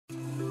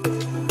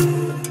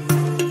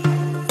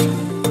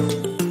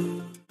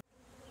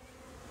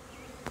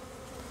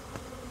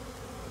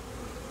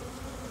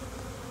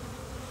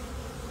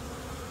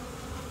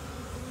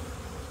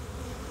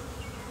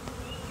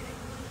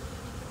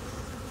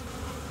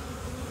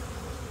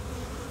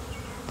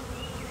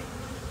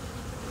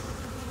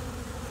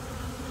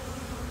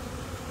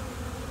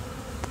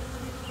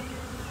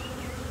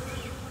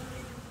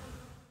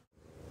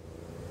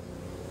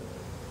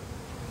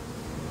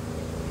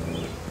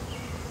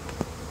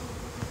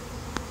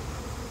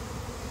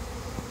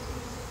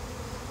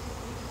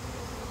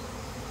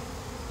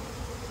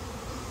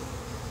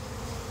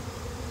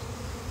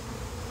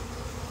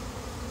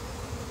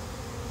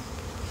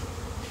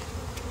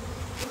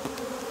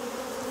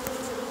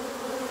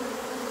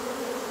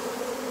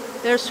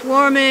They're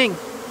swarming.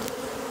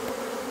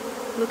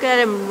 Look at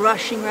them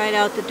rushing right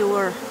out the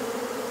door.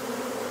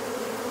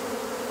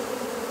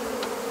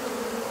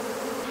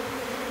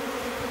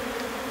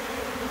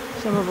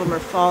 Some of them are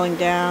falling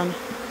down.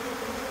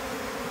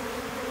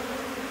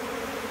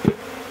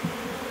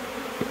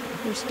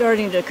 They're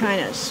starting to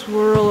kind of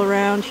swirl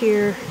around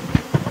here.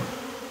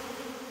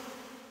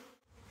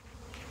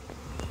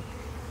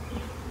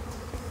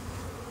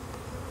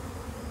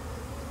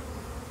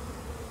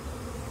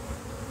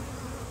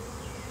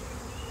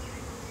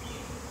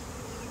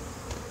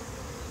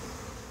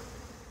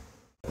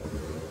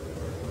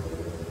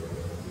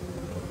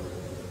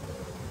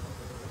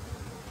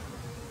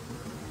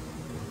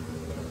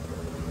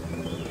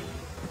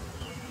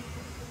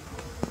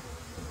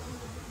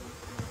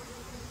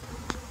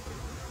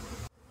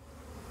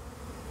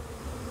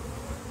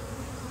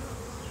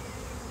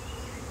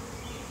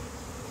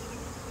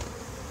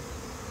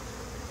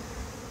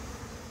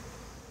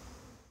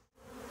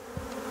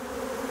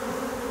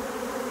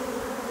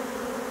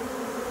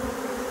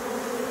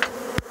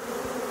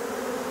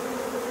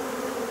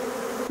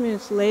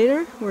 Minutes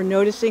later, we're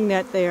noticing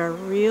that they are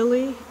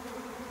really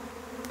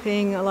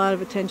paying a lot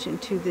of attention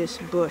to this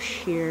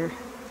bush here.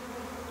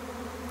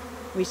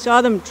 We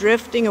saw them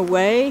drifting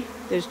away.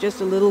 There's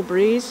just a little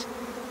breeze,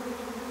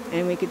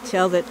 and we could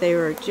tell that they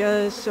were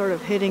just sort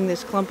of hitting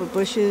this clump of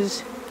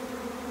bushes,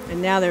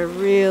 and now they're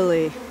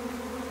really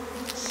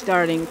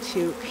starting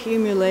to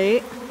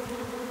accumulate.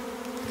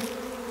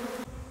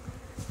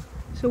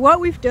 So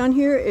what we've done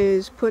here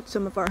is put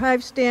some of our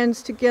hive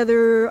stands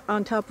together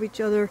on top of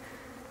each other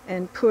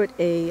and put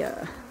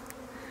a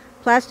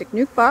plastic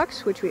nuke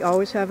box, which we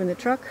always have in the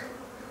truck.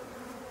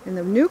 And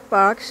the nuke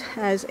box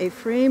has a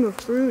frame of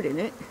brood in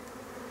it,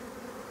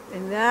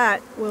 and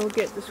that will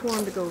get the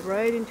swarm to go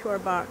right into our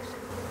box.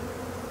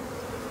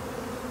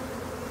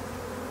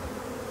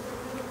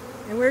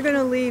 And we're going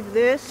to leave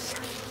this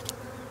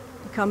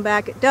and come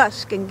back at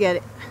dusk and get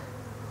it.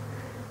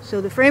 So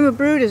the frame of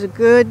brood is a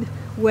good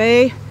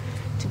way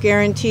to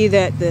guarantee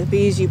that the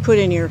bees you put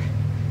in your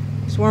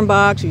swarm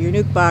box or your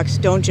nuke box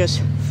don't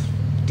just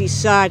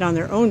decide on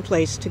their own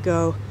place to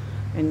go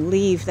and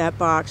leave that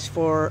box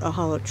for a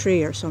hollow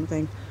tree or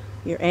something.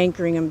 You're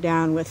anchoring them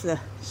down with the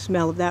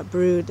smell of that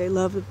brood. They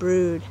love the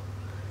brood.